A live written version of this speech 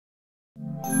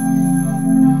So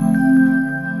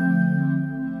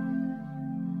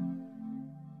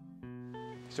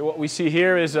what we see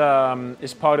here is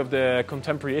part of the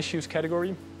contemporary issues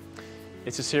category.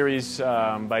 It's a series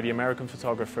by the American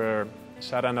photographer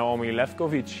Sara Naomi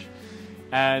Lewkowicz,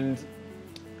 and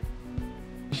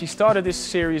she started this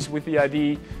series with the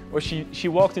idea, or she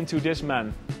walked into this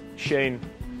man, Shane,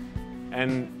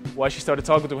 and why she started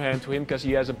talking to him because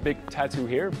he has a big tattoo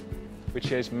here,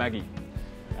 which is Maggie,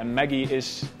 and Maggie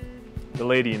is the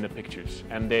lady in the pictures,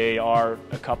 and they are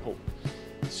a couple.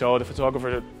 So the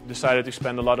photographer decided to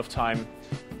spend a lot of time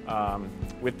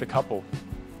with the couple,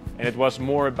 and it was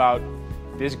more about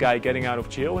this guy getting out of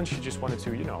jail, and she just wanted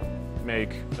to, you know,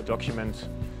 make a document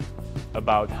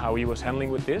about how he was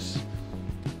handling with this.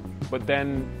 But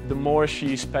then the more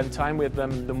she spent time with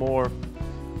them, the more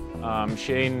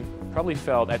Shane probably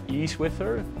felt at ease with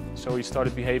her, so he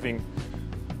started behaving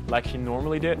like he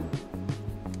normally did,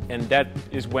 and that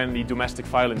is when the domestic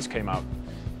violence came out.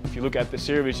 If you look at the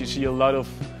series, you see a lot of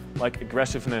like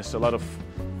aggressiveness, a lot of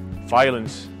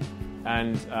violence,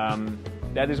 and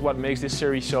that is what makes this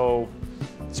series so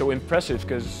impressive,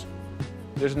 because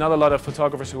there's not a lot of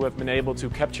photographers who have been able to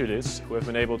capture this, who have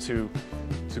been able to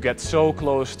get so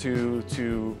close to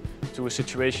a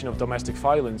situation of domestic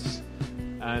violence.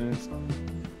 And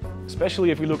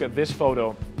especially if we look at this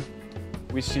photo,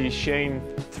 we see Shane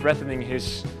threatening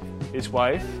his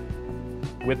wife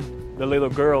with the little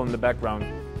girl in the background.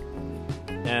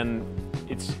 And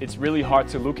it's really hard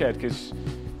to look at, because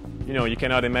you know, you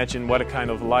cannot imagine what a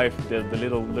kind of life the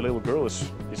little girl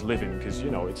is living, because you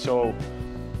know, it's so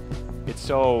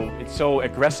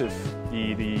aggressive,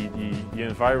 the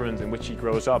environment in which she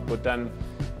grows up. But then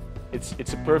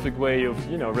it's a perfect way of,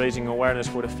 you know, raising awareness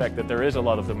for the fact that there is a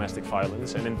lot of domestic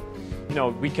violence, and you know,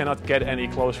 we cannot get any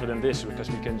closer than this, because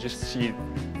we can just see it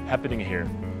happening here.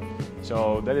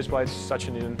 So that is why it's such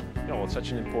an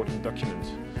important document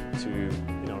to,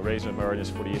 you know, raise awareness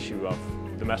for the issue of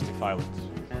domestic violence.